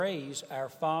phrase, "Our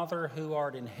Father who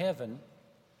art in heaven,"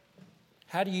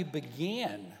 how do you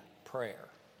begin prayer?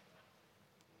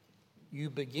 You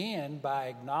begin by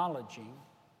acknowledging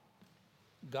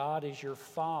God is your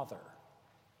Father.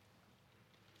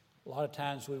 A lot of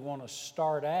times we want to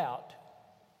start out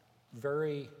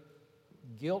very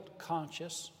guilt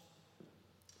conscious.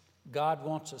 God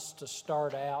wants us to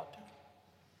start out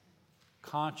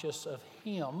conscious of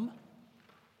Him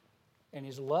and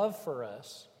His love for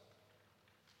us.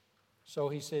 So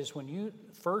He says, when you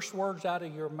first words out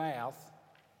of your mouth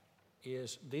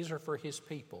is, these are for His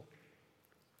people,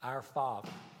 our Father.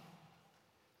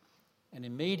 And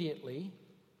immediately,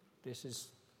 this is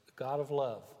the God of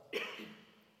love.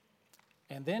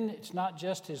 And then it's not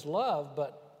just His love,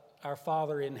 but our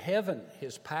Father in heaven,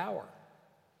 His power.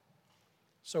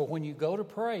 So when you go to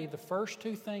pray, the first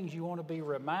two things you want to be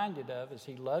reminded of is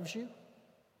He loves you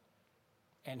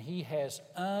and He has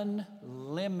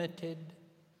unlimited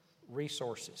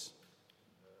resources.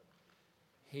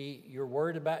 You're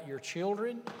worried about your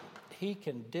children. He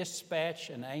can dispatch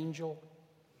an angel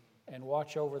and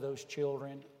watch over those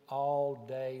children all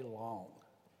day long.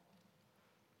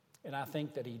 And I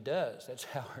think that He does. That's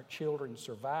how our children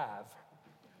survive.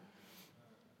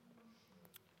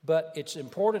 But it's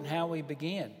important how we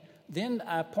begin. Then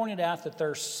I pointed out that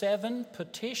there's 7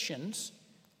 petitions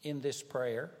in this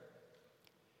prayer.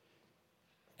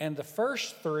 And the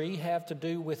first 3 have to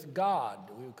do with God.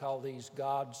 We would call these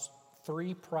God's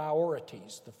 3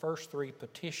 priorities. The first 3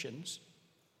 petitions.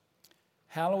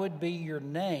 Hallowed be your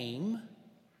name,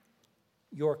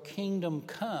 your kingdom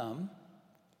come,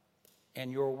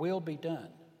 and your will be done.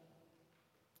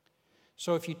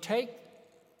 So if you take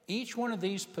each one of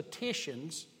these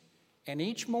petitions, and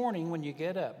each morning when you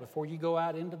get up, before you go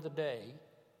out into the day,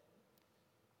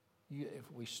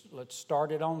 let's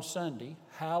start it on Sunday.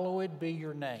 Hallowed be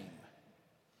your name.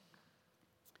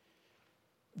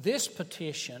 This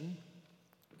petition,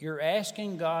 you're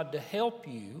asking God to help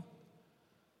you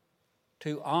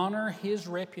to honor His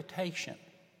reputation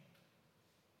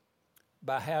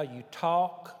by how you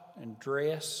talk and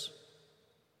dress,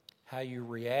 how you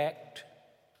react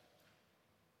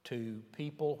to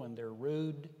people when they're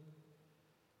rude.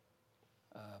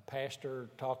 Pastor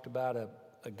talked about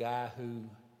a guy who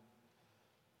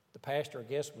the pastor, I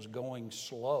guess, was going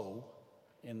slow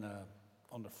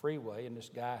on the freeway, and this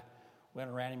guy went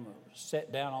around him,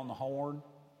 sat down on the horn,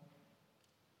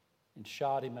 and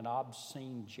shot him an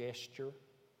obscene gesture.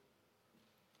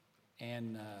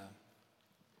 And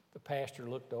the pastor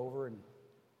looked over, and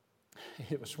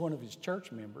it was one of his church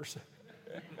members.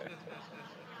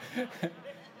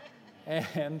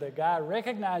 And the guy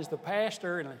recognized the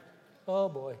pastor, and oh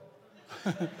boy.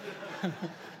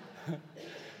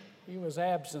 He was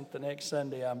absent the next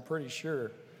Sunday, I'm pretty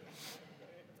sure.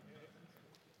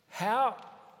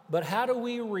 But how do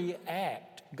we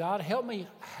react? God, help me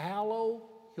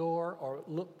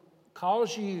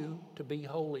cause you to be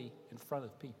holy in front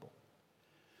of people.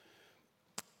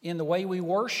 In the way we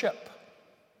worship,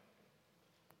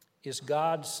 is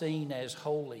God seen as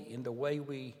holy? In the way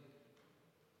we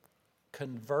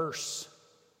converse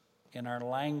in our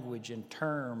language and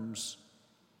terms,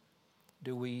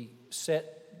 do we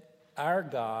set our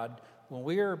God, when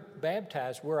we are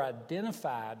baptized, we're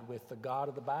identified with the God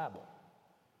of the Bible.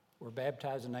 We're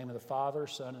baptized in the name of the Father,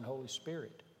 Son, and Holy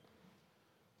Spirit.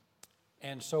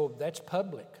 And so that's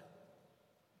public.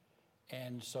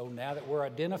 And so now that we're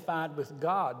identified with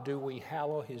God, do we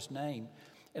hallow His name?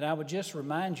 And I would just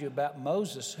remind you about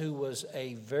Moses, who was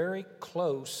a very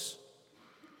close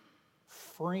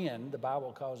friend, the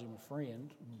Bible calls him a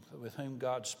friend, with whom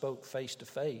God spoke face to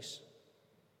face.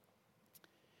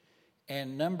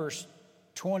 And Numbers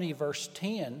 20, verse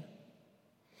 10,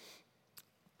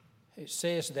 it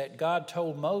says that God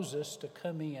told Moses to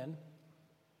come in.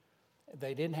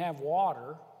 They didn't have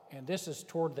water, and this is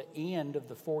toward the end of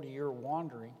the 40-year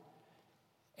wandering.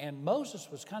 And Moses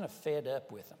was kind of fed up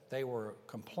with them. They were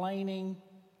complaining.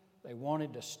 They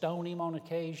wanted to stone him on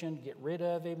occasion, get rid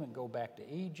of him, and go back to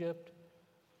Egypt.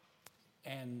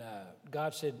 And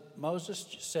God said, Moses,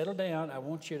 just settle down. I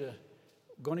want you to,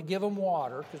 going to give them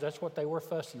water, because that's what they were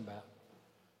fussing about.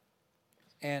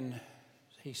 And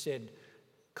He said,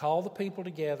 call the people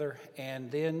together and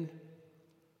then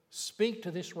speak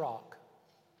to this rock,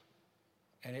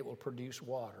 and it will produce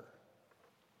water.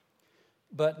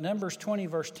 But Numbers 20,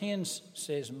 verse 10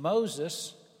 says,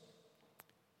 Moses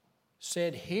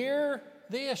said, hear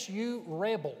this, you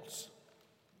rebels.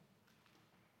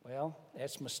 Well,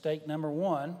 that's mistake number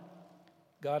 1.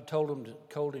 God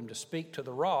told him to speak to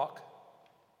the rock,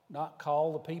 not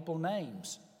call the people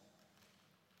names.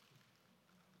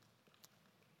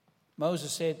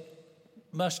 Moses said,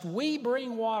 must we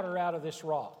bring water out of this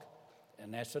rock?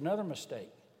 And that's another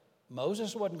mistake.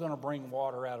 Moses wasn't going to bring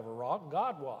water out of a rock.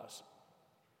 God was.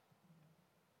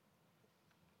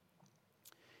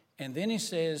 And then he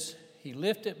says,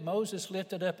 Moses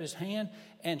lifted up his hand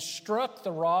and struck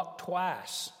the rock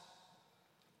twice.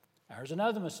 There's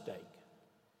another mistake.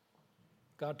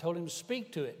 God told him to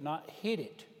speak to it, not hit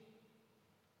it.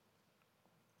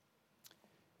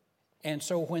 And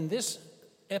so when this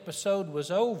episode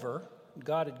was over,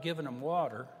 God had given him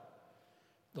water,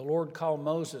 the Lord called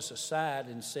Moses aside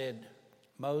and said,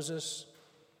 Moses,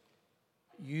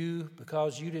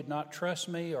 because you did not trust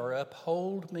me or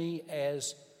uphold me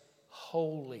as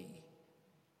holy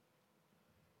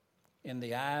in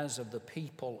the eyes of the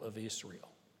people of Israel,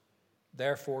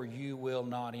 therefore you will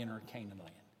not enter Canaan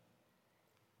land.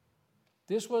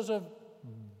 This was a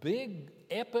big,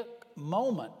 epic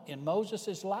moment in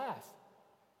Moses' life.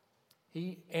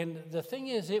 And the thing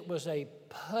is, it was a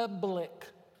public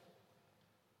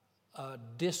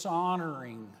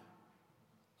dishonoring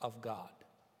of God.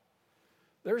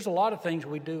 There's a lot of things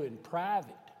we do in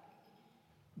private.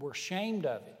 We're ashamed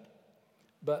of it.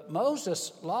 But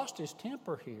Moses lost his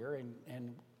temper here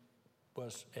and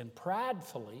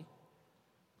pridefully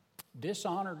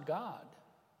dishonored God.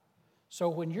 So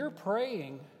when you're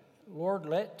praying, Lord,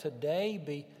 let today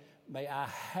be, may I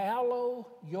hallow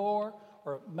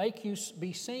or make you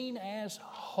be seen as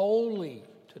holy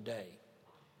today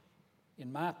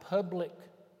in my public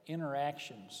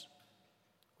interactions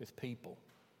with people.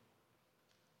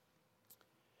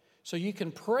 So you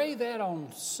can pray that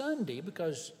on Sunday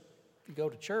because if you go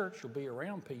to church, you'll be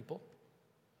around people.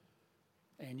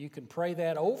 And you can pray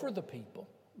that over the people.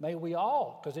 May we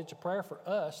all, because it's a prayer for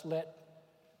us, let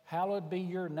hallowed be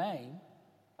your name,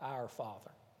 our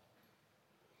Father.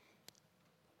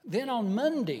 Then on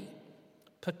Monday,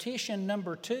 petition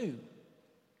number 2,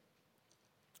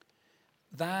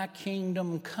 thy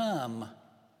kingdom come.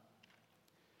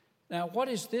 Now, what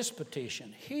is this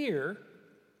petition? Here,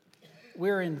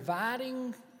 we're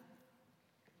inviting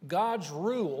God's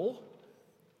rule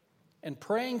and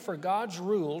praying for God's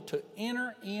rule to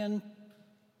enter into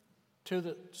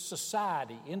the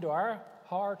society, into our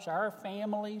hearts, our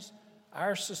families,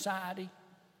 our society,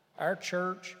 our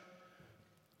church,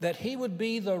 that He would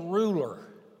be the ruler.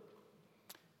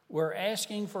 We're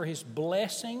asking for His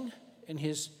blessing and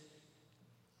His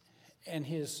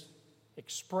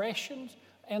expressions.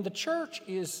 And the church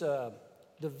is the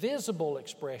visible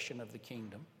expression of the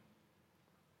kingdom.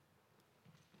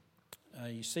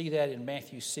 You see that in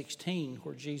Matthew 16,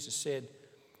 where Jesus said,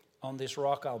 on this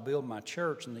rock I'll build my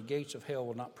church, and the gates of hell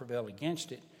will not prevail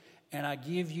against it. And I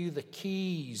give you the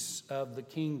keys of the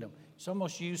kingdom. It's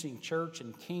almost using church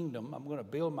and kingdom. I'm going to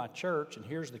build my church, and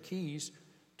here's the keys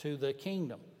to the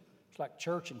kingdom. It's like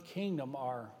church and kingdom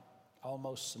are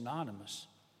almost synonymous.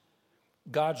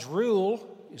 God's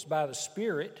rule is by the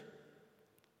Spirit,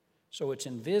 so it's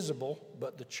invisible,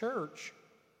 but the church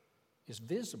is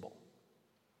visible.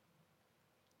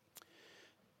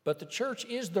 But the church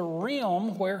is the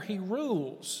realm where He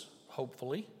rules,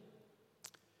 hopefully.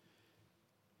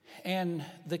 And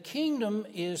the kingdom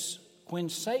is when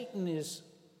Satan is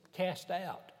cast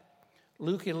out.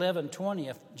 Luke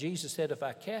 11:20, Jesus said, if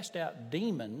I cast out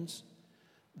demons,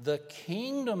 the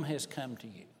kingdom has come to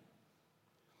you.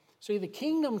 See, the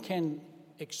kingdom can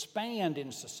expand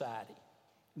in society.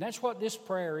 And that's what this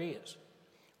prayer is.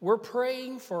 We're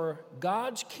praying for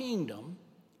God's kingdom,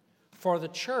 for the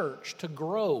church to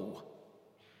grow,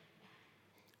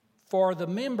 for the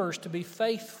members to be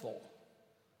faithful.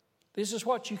 This is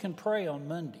what you can pray on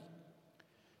Monday.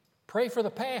 Pray for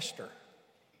the pastor.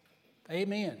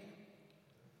 Amen.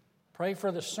 Pray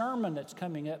for the sermon that's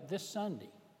coming up this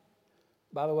Sunday.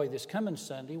 By the way, this coming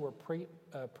Sunday, we're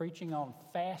preaching on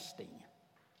fasting.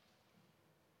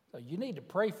 So you need to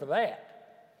pray for that.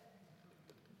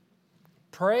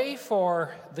 Pray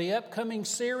for the upcoming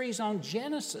series on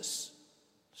Genesis.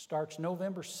 Starts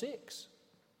November 6th.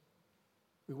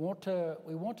 We want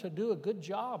to do a good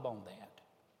job on that.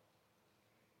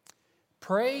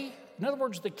 Pray, in other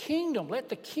words, the kingdom, let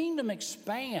the kingdom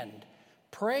expand.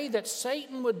 Pray that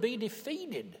Satan would be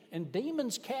defeated and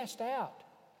demons cast out,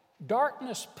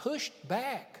 darkness pushed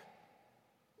back,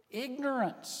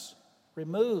 ignorance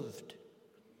removed,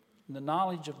 and the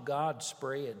knowledge of God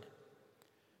spread.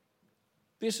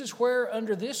 This is where,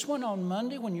 under this one on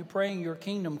Monday, when you're praying your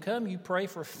kingdom come, you pray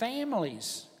for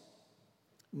families,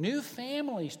 new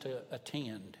families to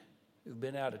attend who've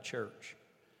been out of church,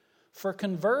 for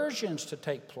conversions to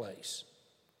take place,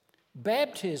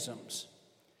 baptisms,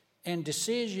 and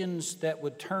decisions that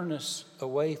would turn us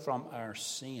away from our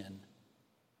sin.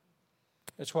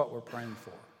 That's what we're praying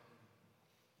for.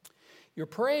 You're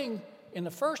praying, in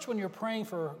the first one, you're praying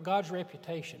for God's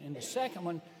reputation. In the second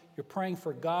one, you're praying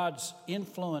for God's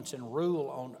influence and rule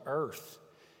on earth.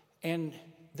 And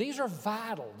these are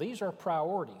vital. These are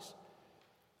priorities.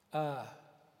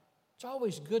 It's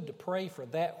always good to pray for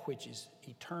that which is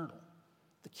eternal.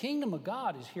 The kingdom of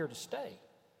God is here to stay.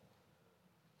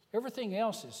 Everything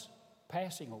else is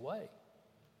passing away.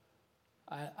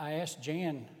 I asked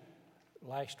Jan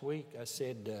last week, I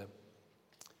said,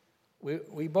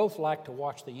 we both like to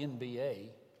watch the NBA,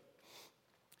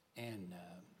 and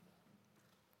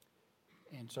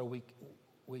so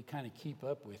we kind of keep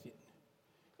up with it.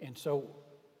 And so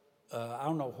I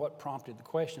don't know what prompted the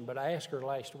question, but I asked her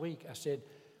last week, I said,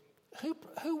 who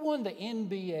won the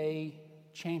NBA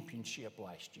championship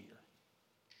last year?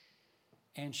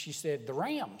 And she said, the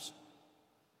Rams.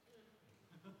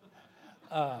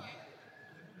 I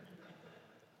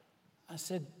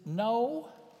said, no,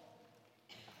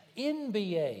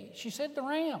 NBA. She said, the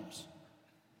Rams.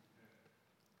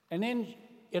 And then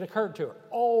it occurred to her,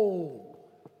 oh,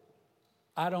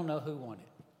 I don't know who won it.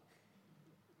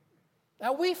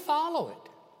 Now, we follow it.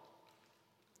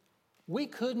 We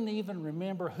couldn't even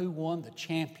remember who won the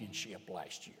championship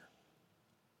last year.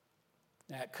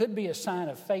 Now, it could be a sign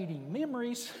of fading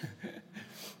memories,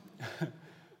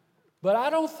 but I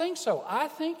don't think so. I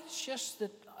think it's just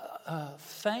that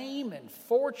fame and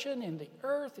fortune in the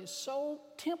earth is so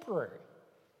temporary.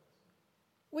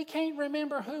 We can't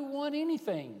remember who won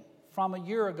anything from a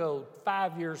year ago,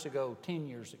 5 years ago, 10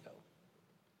 years ago.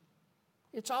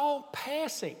 It's all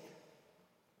passing.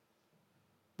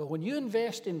 But when you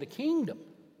invest in the kingdom,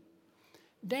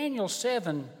 Daniel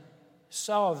 7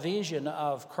 saw a vision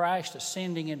of Christ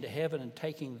ascending into heaven and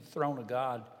taking the throne of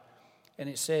God. And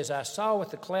it says, I saw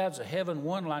with the clouds of heaven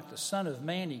one like the Son of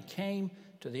Man. He came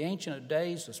to the Ancient of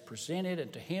Days, was presented,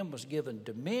 and to him was given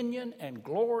dominion and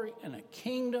glory and a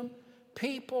kingdom,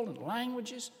 people and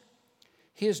languages.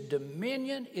 His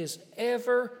dominion is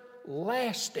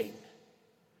everlasting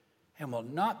and will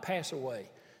not pass away.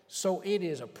 So it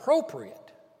is appropriate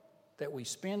that we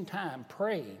spend time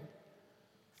praying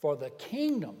for the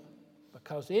kingdom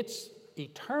because it's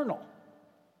eternal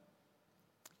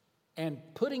and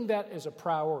putting that as a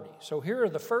priority. So here are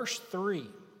the first three.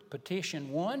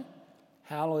 Petition 1,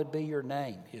 hallowed be your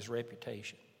name, his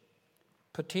reputation.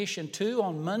 Petition 2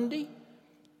 on Monday,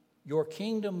 your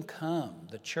kingdom come,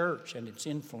 the church and its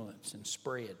influence and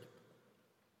spread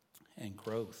and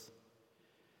growth.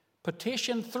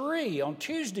 Petition 3 on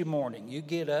Tuesday morning, you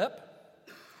get up.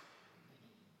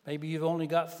 Maybe you've only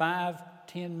got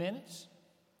 5-10 minutes,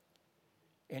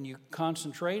 and you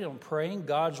concentrate on praying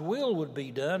God's will would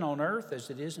be done on earth as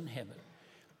it is in heaven.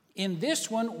 In this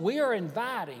one, we are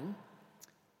inviting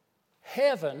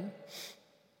heaven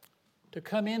to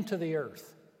come into the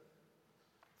earth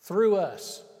through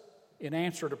us in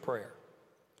answer to prayer.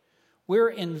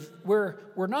 We're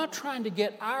not trying to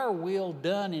get our will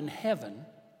done in heaven.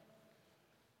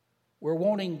 We're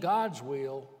wanting God's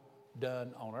will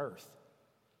done on earth.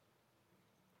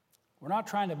 We're not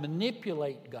trying to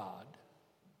manipulate God.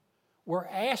 We're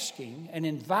asking and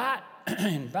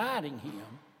inviting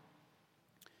him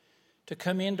to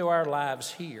come into our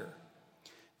lives here.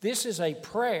 This is a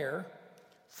prayer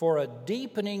for a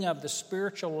deepening of the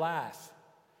spiritual life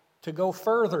to go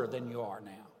further than you are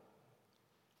now.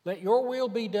 Let your will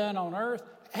be done on earth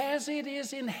as it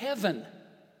is in heaven.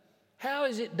 How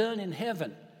is it done in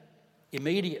heaven?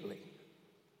 Immediately,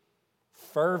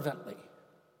 fervently,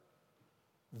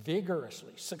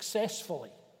 vigorously,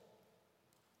 successfully.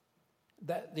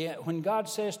 When God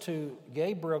says to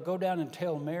Gabriel, go down and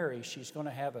tell Mary she's going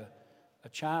to have a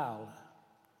child,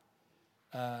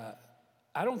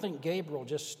 I don't think Gabriel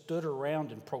just stood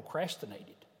around and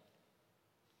procrastinated.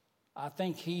 I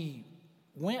think he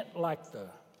went like the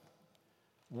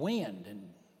wind and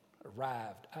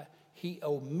arrived. He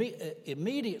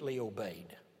immediately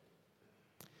obeyed.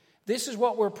 This is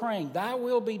what we're praying. Thy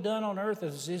will be done on earth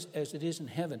as it is in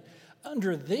heaven.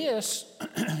 Under this,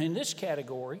 in this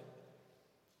category,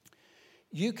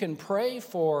 you can pray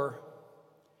for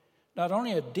not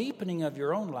only a deepening of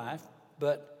your own life,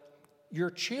 but your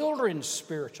children's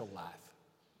spiritual life.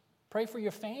 Pray for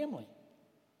your family.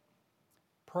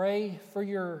 Pray for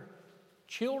your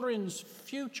children's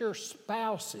future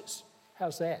spouses.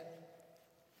 How's that?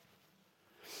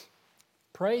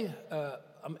 Pray.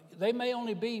 They may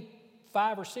only be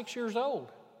 5 or 6 years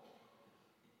old,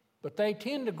 but they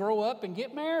tend to grow up and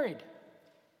get married.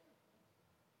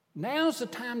 Now's the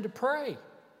time to pray.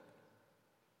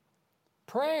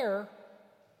 Prayer,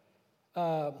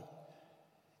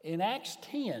 in Acts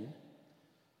 10,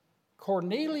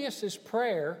 Cornelius'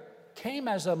 prayer came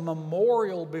as a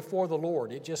memorial before the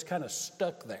Lord. It just kind of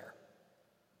stuck there.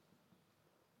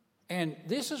 And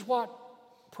this is what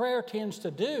prayer tends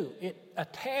to do. It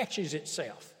attaches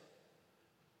itself.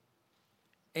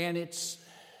 And it's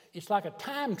like a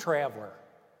time traveler.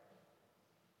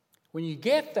 When you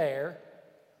get there,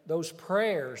 those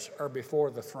prayers are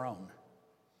before the throne.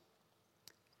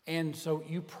 And so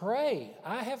you pray.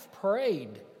 I have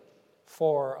prayed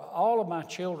for all of my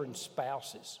children's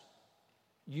spouses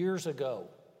years ago.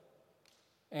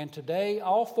 And today,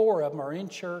 all 4 of them are in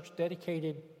church,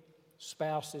 dedicated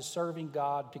spouses serving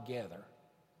God together.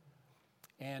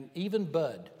 And even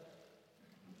Bud.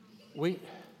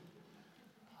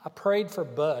 I prayed for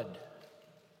Bud.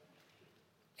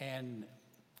 And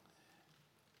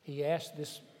he asked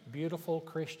this beautiful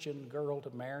Christian girl to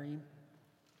marry him.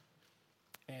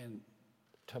 And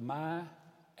to my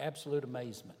absolute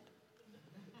amazement,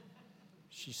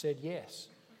 she said yes.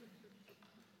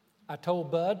 I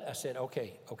told Bud, I said,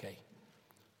 okay,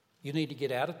 you need to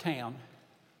get out of town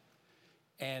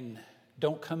and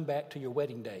don't come back to your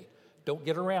wedding day. Don't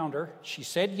get around her. She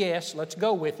said yes, let's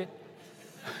go with it.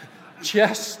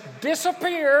 Just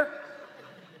disappear.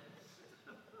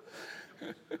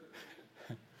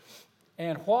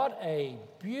 And what a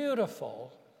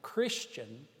beautiful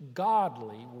Christian,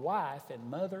 godly wife and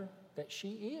mother that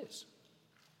she is.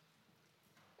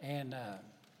 And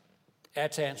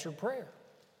that's answered prayer.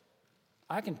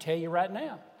 I can tell you right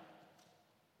now.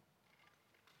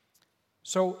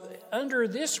 So under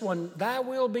this one, thy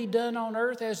will be done on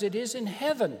earth as it is in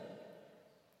heaven.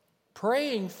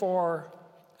 Praying for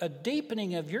a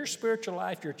deepening of your spiritual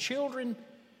life, your children,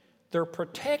 their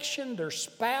protection, their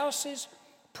spouses.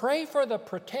 Pray for the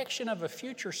protection of a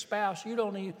future spouse. You've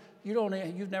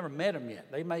never met them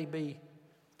yet. They may be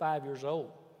 5 years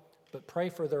old. But pray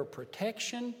for their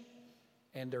protection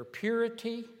and their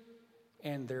purity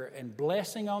and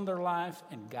blessing on their life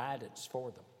and guidance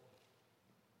for them.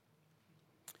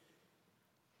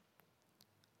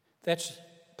 That's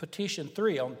petition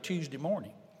 3 on Tuesday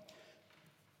morning.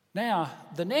 Now,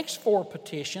 the next 4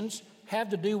 petitions have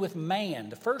to do with man.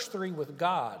 The first 3 with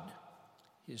God.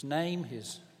 His name,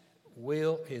 His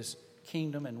will, His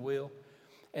kingdom and will.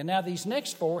 And now these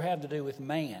next 4 have to do with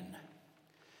man.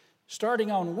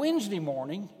 Starting on Wednesday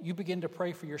morning, you begin to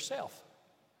pray for yourself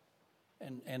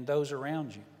and those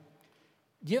around you.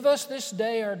 Give us this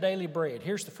day our daily bread.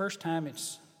 Here's the first time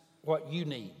it's what you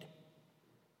need.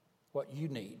 What you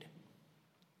need.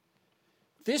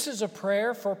 This is a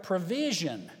prayer for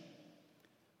provision,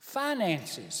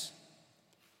 finances,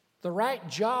 the right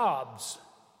jobs.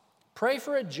 Pray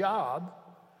for a job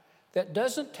that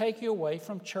doesn't take you away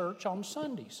from church on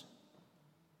Sundays.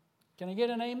 Can I get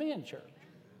an amen, church?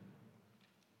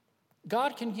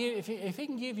 God can give, if He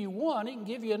can give you one, He can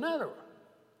give you another.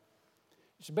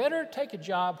 It's better to take a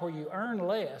job where you earn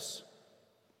less,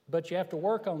 but you have to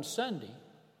work on Sunday,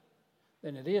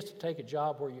 than it is to take a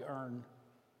job where you earn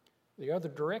the other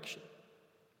direction.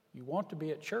 You want to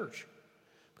be at church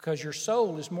because your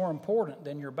soul is more important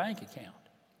than your bank account.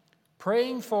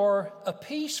 Praying for a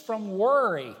peace from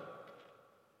worry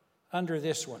under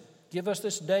this one. Give us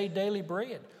this day daily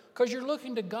bread because you're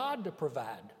looking to God to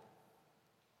provide.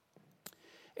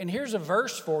 And here's a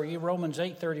verse for you, Romans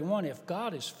 8:31. If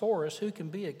God is for us, who can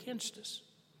be against us?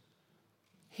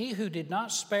 He who did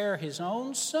not spare His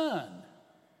own Son,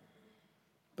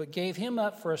 but gave Him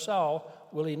up for us all,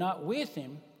 will He not with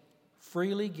Him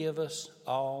freely give us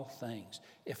all things?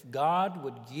 If God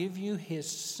would give you His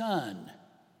Son,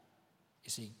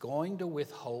 is He going to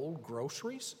withhold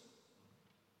groceries?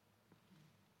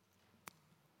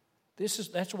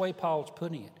 That's the way Paul's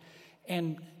putting it.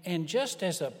 And just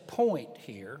as a point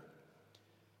here,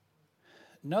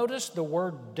 notice the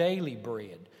word daily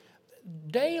bread.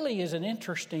 Daily is an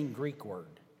interesting Greek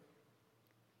word.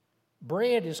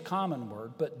 Bread is a common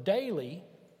word, but daily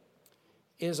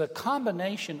is a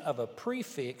combination of a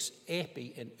prefix,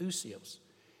 epi, and ousios.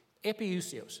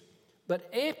 Epiousios. But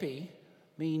epi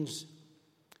means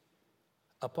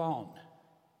upon.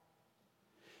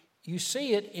 You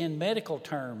see it in medical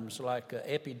terms like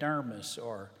epidermis,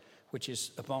 which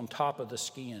is upon top of the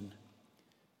skin,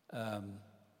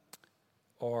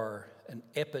 or an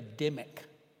epidemic,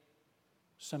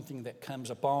 something that comes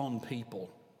upon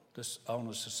people, on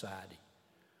a society.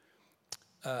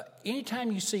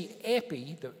 Anytime you see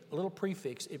epi, the little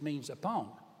prefix, it means upon.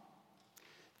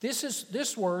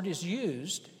 This word is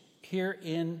used here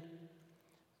in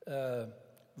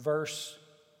verse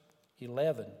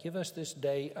 11. Give us this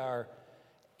day our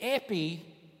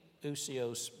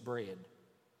epiousios bread.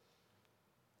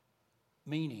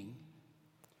 Meaning,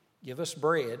 give us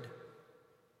bread,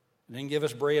 and then give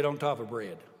us bread on top of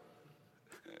bread.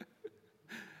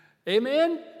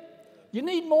 Amen? You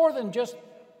need more than just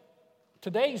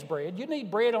today's bread. You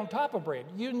need bread on top of bread.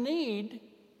 You need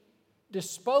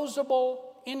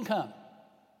disposable income.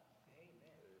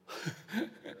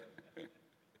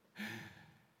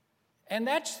 And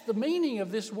that's the meaning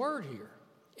of this word here,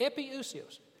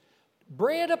 epiousios.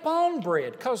 Bread upon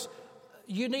bread, because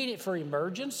you need it for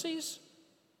emergencies.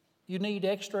 You need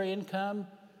extra income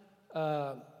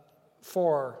to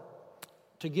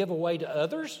give away to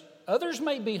others. Others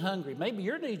may be hungry. Maybe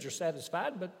your needs are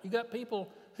satisfied, but you got people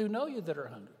who know you that are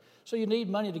hungry. So you need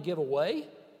money to give away.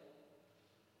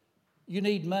 You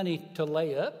need money to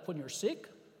lay up when you're sick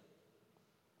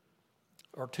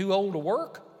or too old to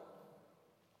work.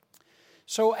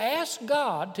 So ask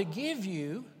God to give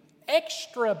you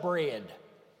extra bread.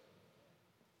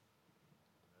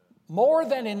 More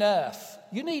than enough.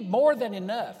 You need more than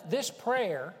enough. This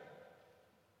prayer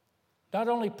not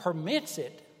only permits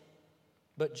it,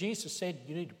 but Jesus said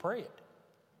you need to pray it.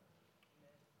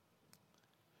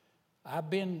 I've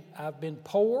been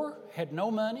poor, had no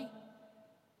money.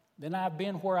 Then I've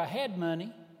been where I had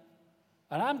money.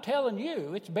 And I'm telling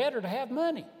you, it's better to have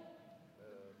money.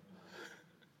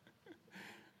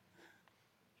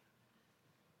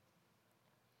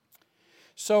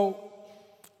 So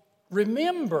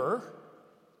remember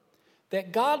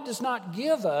that God does not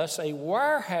give us a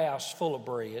warehouse full of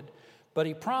bread, but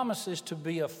He promises to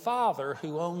be a father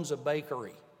who owns a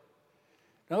bakery.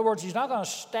 In other words, He's not going to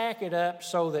stack it up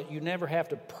so that you never have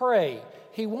to pray.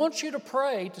 He wants you to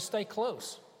pray to stay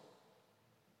close.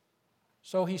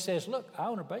 So He says, look, I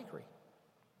own a bakery.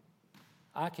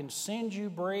 I can send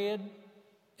you bread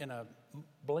in a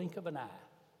blink of an eye.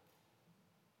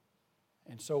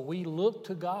 And so we look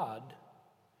to God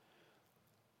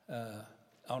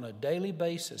on a daily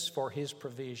basis for His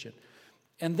provision.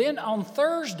 And then on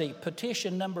Thursday,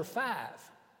 petition number 5.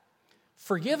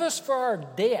 Forgive us for our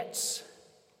debts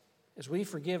as we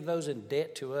forgive those in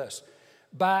debt to us.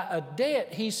 By a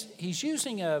debt, he's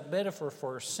using a metaphor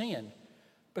for sin,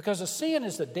 because a sin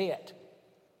is a debt.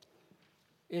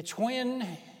 It's when,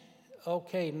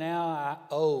 okay, now I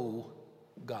owe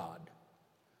God.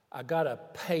 I got to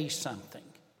pay something.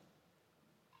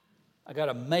 I got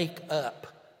to make up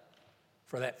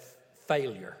for that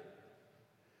failure.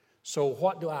 So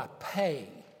what do I pay?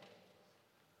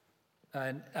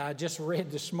 And I just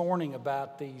read this morning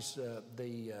about these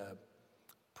the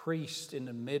priests in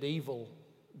the medieval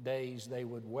days. They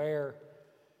would wear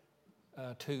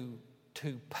to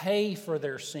pay for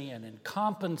their sin and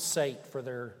compensate for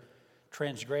their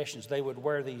transgressions. They would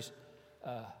wear these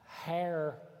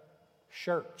hair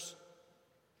shirts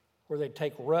where they'd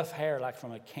take rough hair like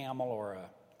from a camel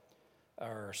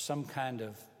or some kind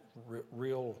of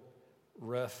real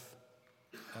rough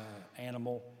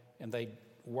animal, and they'd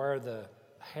wear the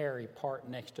hairy part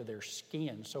next to their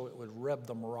skin so it would rub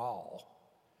them raw.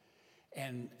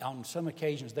 And on some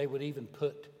occasions they would even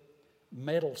put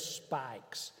metal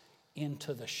spikes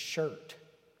into the shirt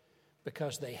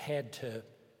because they had to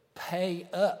pay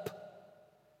up.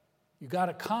 You got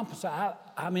to compensate.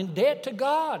 I'm in debt to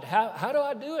God. How do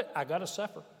I do it? I got to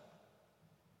suffer.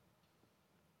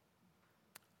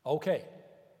 Okay.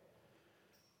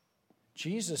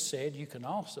 Jesus said you can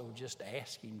also just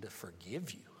ask Him to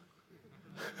forgive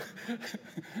you.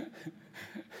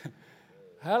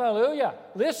 Hallelujah.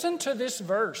 Listen to this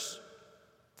verse.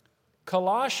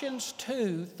 Colossians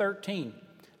 2:13.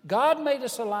 God made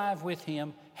us alive with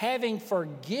Him, having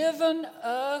forgiven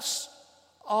us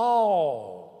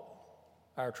all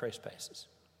our trespasses,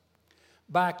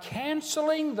 by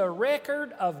canceling the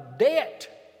record of debt.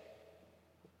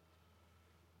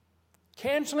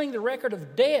 Canceling the record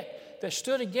of debt that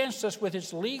stood against us with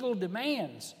its legal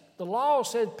demands. The law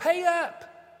said, pay up.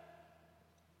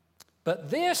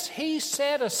 But this He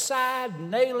set aside,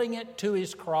 nailing it to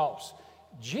His cross.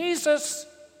 Jesus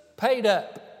paid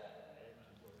up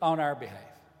on our behalf.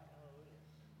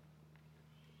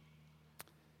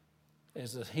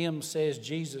 As the hymn says,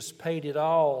 Jesus paid it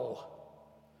all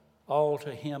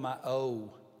to Him I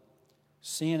owe.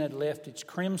 Sin had left its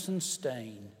crimson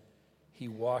stain. He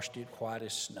washed it white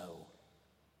as snow.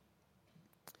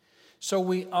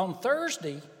 So on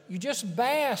Thursday, you just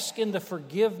bask in the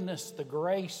forgiveness, the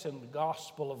grace, and the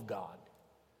gospel of God.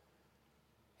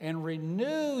 And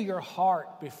renew your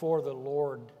heart before the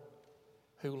Lord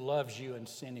who loves you and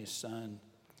sent His Son,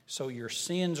 so your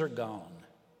sins are gone.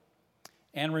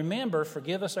 And remember,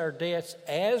 forgive us our debts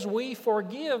as we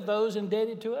forgive those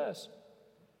indebted to us.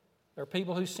 There are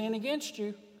people who sin against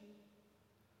you.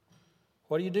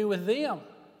 What do you do with them?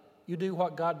 You do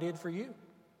what God did for you.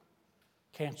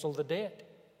 Cancel the debt.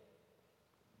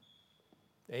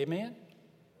 Amen?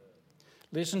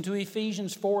 Listen to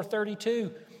Ephesians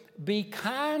 4:32. Be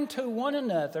kind to one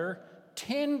another,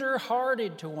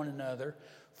 tender-hearted to one another,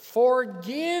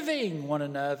 forgiving one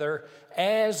another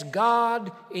as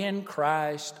God in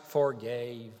Christ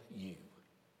forgave you.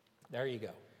 There you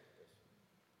go.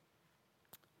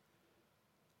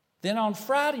 Then on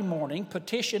Friday morning,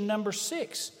 petition number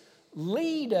 6,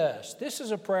 lead us. This is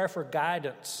a prayer for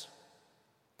guidance.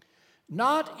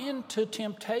 Not into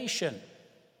temptation.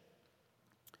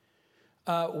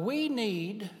 We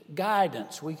need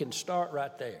guidance. We can start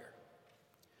right there.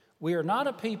 We are not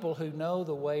a people who know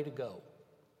the way to go.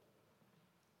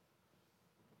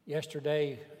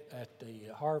 Yesterday at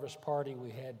the harvest party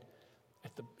we had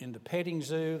in the petting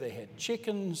zoo, they had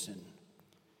chickens and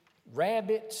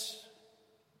rabbits,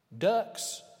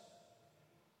 ducks,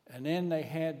 and then they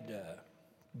had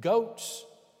goats,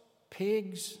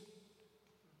 pigs,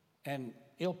 and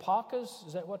alpacas.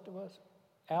 Is that what it was?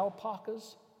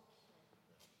 Alpacas?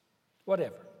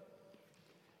 Whatever.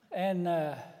 And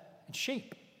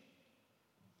sheep.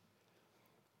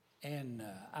 And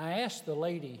I asked the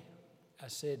lady, I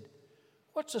said,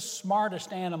 what's the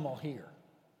smartest animal here?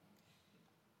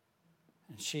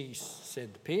 And she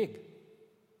said, the pig.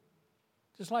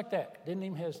 Just like that. Didn't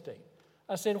even hesitate.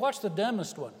 I said, what's the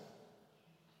dumbest one?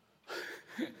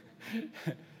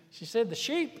 She said, the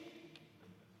sheep.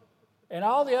 And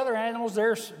all the other animals,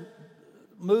 they're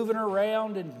moving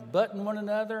around and butting one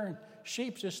another, and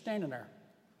sheep's just standing there.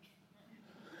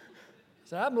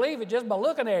 So I believe it just by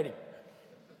looking at him.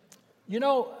 You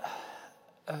know,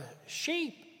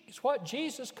 sheep is what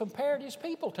Jesus compared his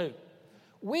people to.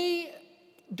 We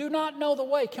do not know the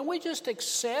way. Can we just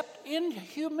accept in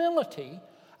humility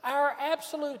our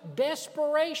absolute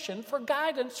desperation for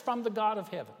guidance from the God of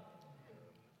heaven?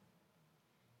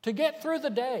 To get through the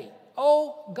day,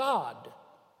 oh God,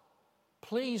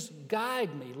 please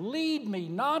guide me, lead me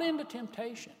not into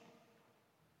temptation.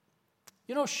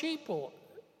 You know, sheep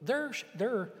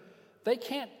they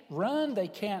can't run, they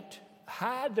can't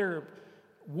hide, their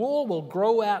wool will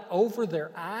grow out over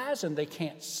their eyes and they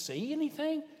can't see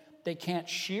anything. They can't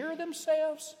shear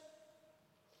themselves.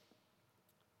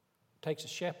 It takes a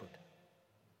shepherd.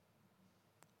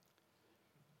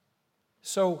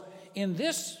 So in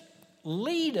this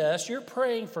lead us, you're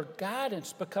praying for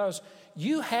guidance because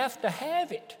you have to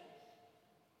have it.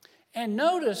 And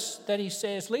notice that he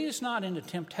says, lead us not into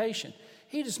temptation.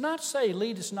 He does not say,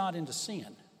 lead us not into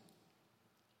sin.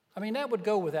 I mean, that would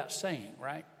go without saying,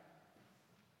 right?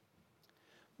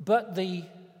 But the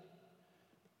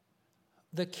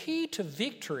key to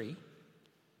victory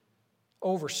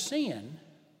over sin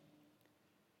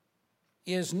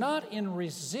is not in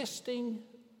resisting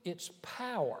its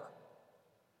power,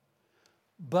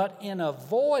 but in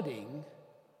avoiding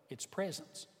its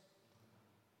presence.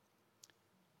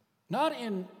 Not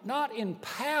in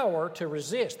power to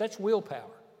resist, that's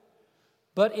willpower,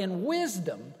 but in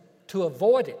wisdom to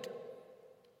avoid it.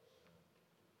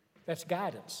 That's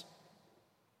guidance.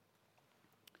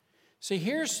 See,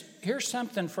 here's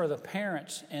something for the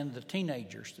parents and the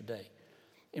teenagers today.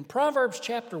 In Proverbs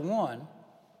chapter 1,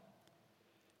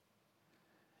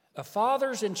 a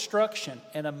father's instruction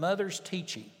and a mother's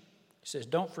teaching, he says,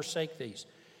 don't forsake these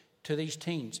to these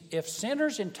teens. If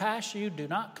sinners entice you, do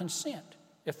not consent.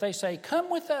 If they say, come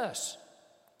with us,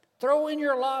 throw in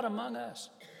your lot among us.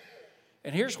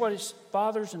 And here's what his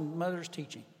father's and mother's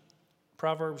teaching.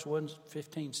 Proverbs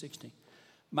 1:15-16.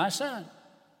 My son,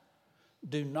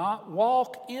 do not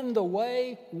walk in the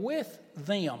way with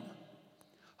them.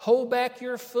 Hold back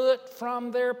your foot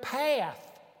from their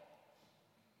path.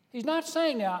 He's not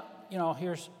saying now, you know,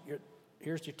 here's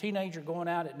your teenager going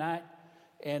out at night,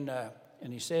 and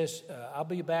he says, I'll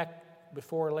be back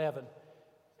before 11.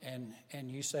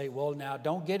 And you say, well, now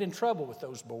don't get in trouble with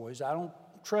those boys. I don't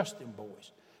trust them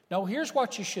boys. No, here's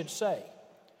what you should say.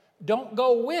 Don't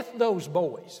go with those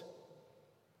boys.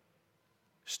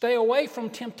 Stay away from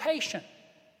temptation.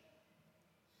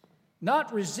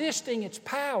 Not resisting its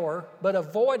power, but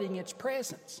avoiding its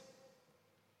presence.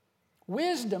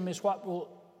 Wisdom is what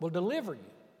will deliver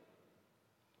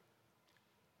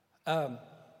you.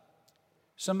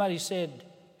 Somebody said,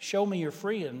 show me your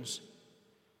friends,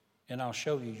 and I'll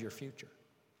show you your future.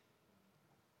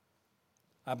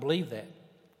 I believe that.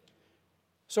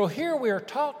 So here we are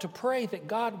taught to pray that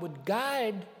God would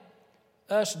guide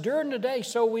us during the day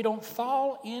so we don't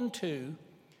fall into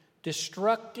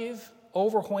destructive,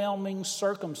 overwhelming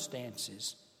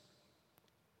circumstances.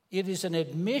 It is an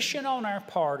admission on our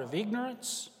part of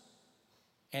ignorance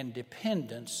and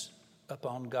dependence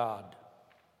upon God.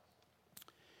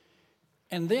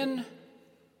 And then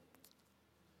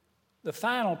the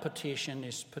final petition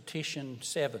is petition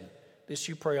 7. This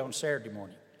you pray on Saturday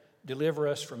morning. Deliver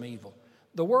us from evil.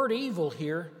 The word evil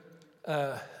here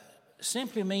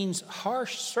simply means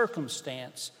harsh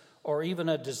circumstance or even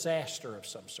a disaster of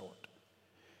some sort.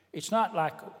 It's not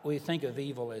like we think of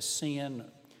evil as sin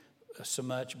so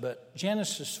much, but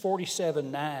Genesis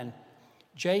 47:9,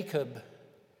 Jacob,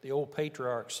 the old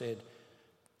patriarch, said,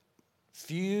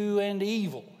 "Few and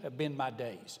evil have been my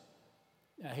days."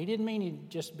 Now, he didn't mean he'd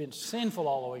just been sinful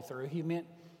all the way through. He meant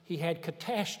he had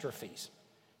catastrophes.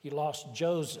 He lost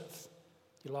Joseph.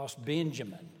 He lost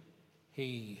Benjamin.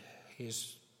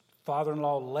 His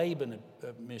father-in-law Laban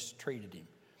mistreated him.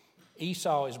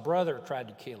 Esau, his brother, tried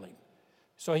to kill him.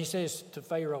 So he says to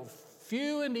Pharaoh,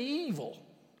 "Few and evil,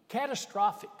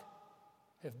 catastrophic,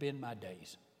 have been my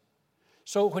days."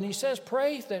 So when he says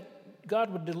pray that God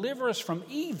would deliver us from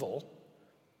evil,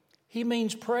 he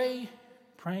means praying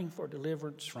for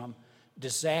deliverance from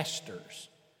disasters,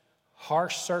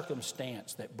 harsh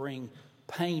circumstance that bring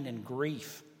pain and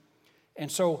grief.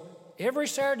 And so every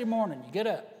Saturday morning you get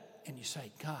up and you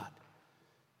say, "God,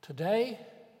 today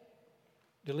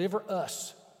deliver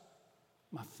us,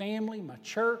 my family, my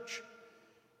church.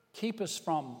 Keep us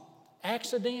from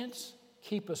accidents.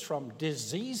 Keep us from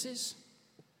diseases.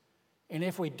 And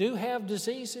if we do have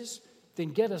diseases,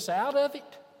 then get us out of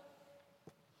it."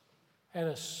 Had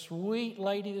a sweet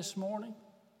lady this morning.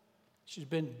 She's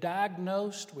been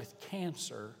diagnosed with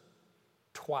cancer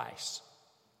twice.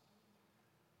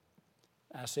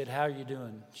 I said, "How are you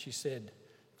doing?" She said,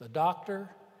 "The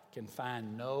doctor can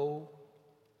find no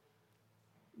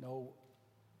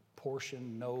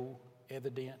portion, no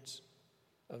evidence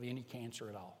of any cancer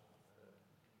at all."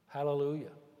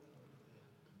 Hallelujah.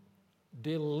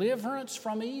 Deliverance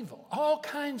from evil, all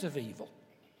kinds of evil.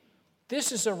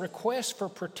 This is a request for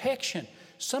protection.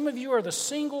 Some of you are the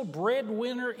single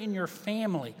breadwinner in your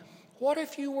family. What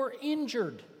if you were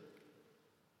injured?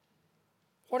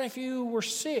 What if you were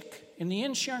sick and the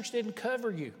insurance didn't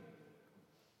cover you?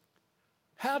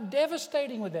 How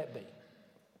devastating would that be?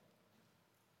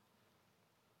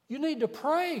 You need to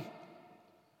pray.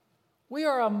 We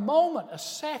are a moment, a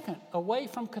second away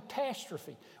from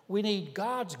catastrophe. We need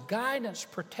God's guidance,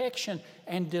 protection,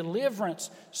 and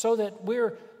deliverance so that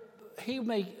He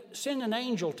may send an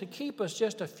angel to keep us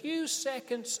just a few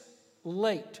seconds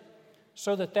late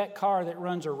so that car that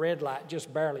runs a red light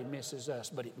just barely misses us,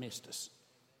 but it missed us.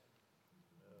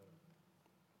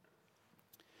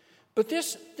 But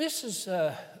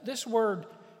this word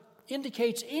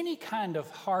indicates any kind of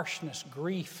harshness,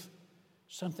 grief,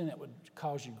 something that would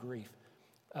cause you grief.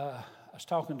 I was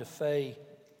talking to Faye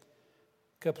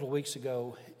a couple of weeks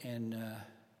ago, and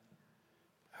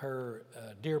her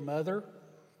dear mother,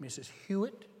 Mrs.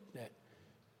 Hewitt, that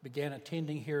began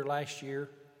attending here last year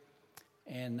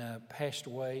and passed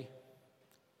away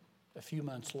a few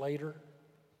months later,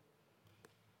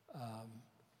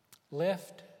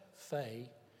 left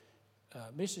Faye.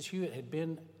 Mrs. Hewitt had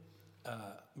been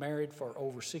married for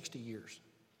over 60 years.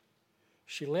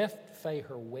 She left Faye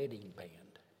her wedding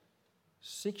band.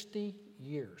 60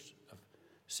 years.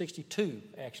 62,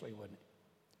 actually, wasn't it?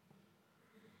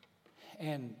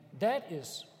 And that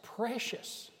is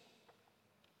precious.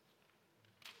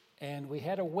 And we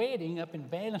had a wedding up in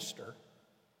Bannister.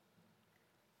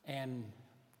 And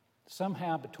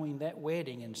somehow between that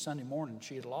wedding and Sunday morning,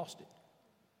 she had lost it.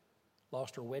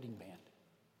 Lost her wedding band.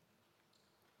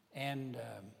 And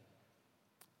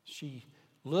she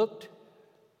looked,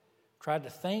 tried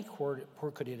to think where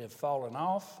could it have fallen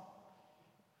off.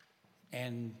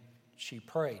 And she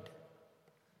prayed,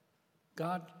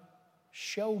 "God,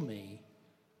 show me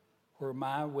where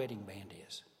my wedding band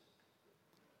is.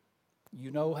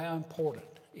 You know how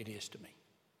important it is to me."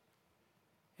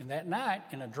 And that night,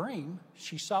 in a dream,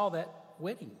 she saw that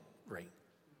wedding ring.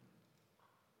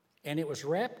 And it was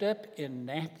wrapped up in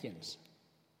napkins.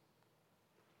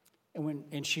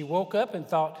 And she woke up and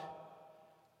thought,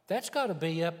 that's got to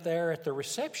be up there at the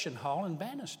reception hall in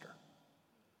Bannister.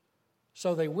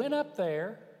 So they went up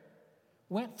there,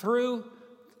 went through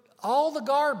all the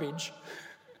garbage,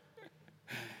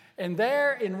 and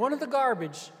there in one of the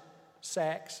garbage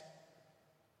sacks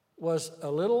was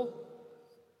a little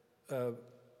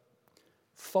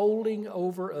folding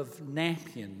over of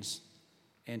napkins,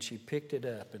 and she picked it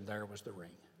up, and there was the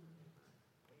ring.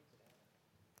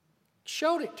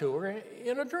 Showed it to her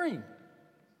in a dream.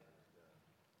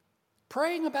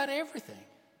 Praying about everything.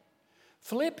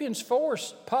 Philippians 4,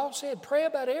 Paul said, pray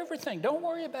about everything. Don't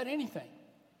worry about anything.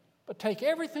 But take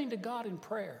everything to God in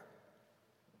prayer.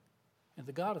 And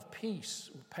the God of peace,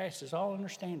 who passes all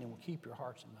understanding, will keep your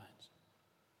hearts and minds.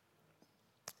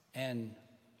 And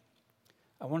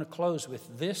I want to close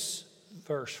with this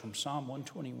verse from Psalm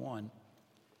 121,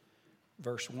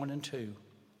 verse 1 and 2.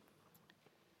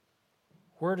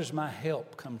 Where does my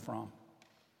help come from?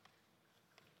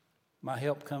 My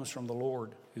help comes from the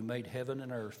Lord who made heaven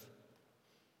and earth.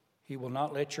 He will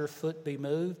not let your foot be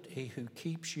moved. He who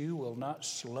keeps you will not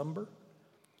slumber.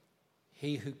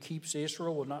 He who keeps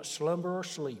Israel will not slumber or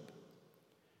sleep.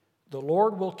 The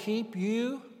Lord will keep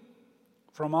you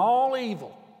from all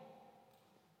evil.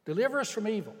 Deliver us from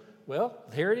evil. Well,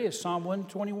 there it is, Psalm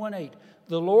 121:8.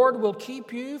 The Lord will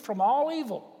keep you from all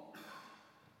evil.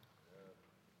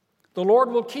 The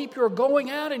Lord will keep your going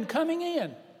out and coming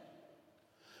in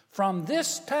from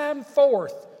this time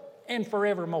forth and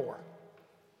forevermore.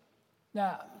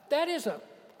 Now, that is an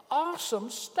awesome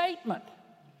statement.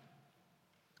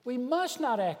 We must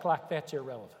not act like that's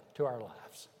irrelevant to our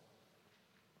lives.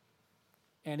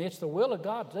 And it's the will of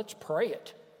God. Let's pray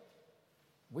it.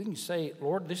 We can say,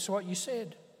 Lord, this is what you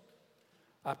said.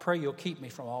 I pray you'll keep me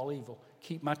from all evil.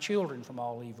 Keep my children from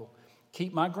all evil.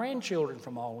 Keep my grandchildren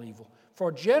from all evil.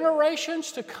 For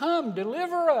generations to come,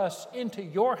 deliver us into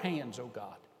your hands, O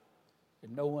God,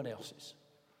 and no one else's.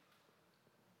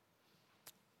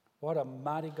 What a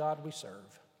mighty God we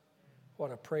serve.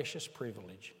 What a precious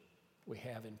privilege we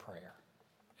have in prayer.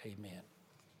 Amen.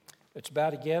 Let's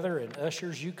bow together, and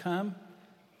ushers, you come,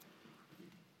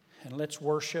 and let's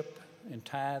worship in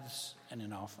tithes and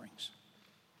in offerings.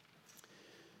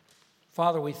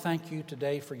 Father, we thank you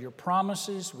today for your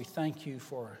promises. We thank you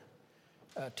for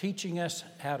teaching us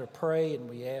how to pray, and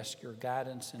we ask your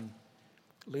guidance and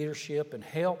leadership and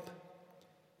help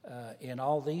in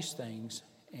all these things.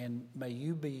 And may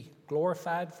you be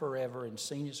glorified forever and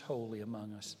seen as holy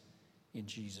among us. In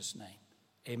Jesus' name,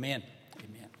 amen.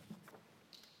 Amen.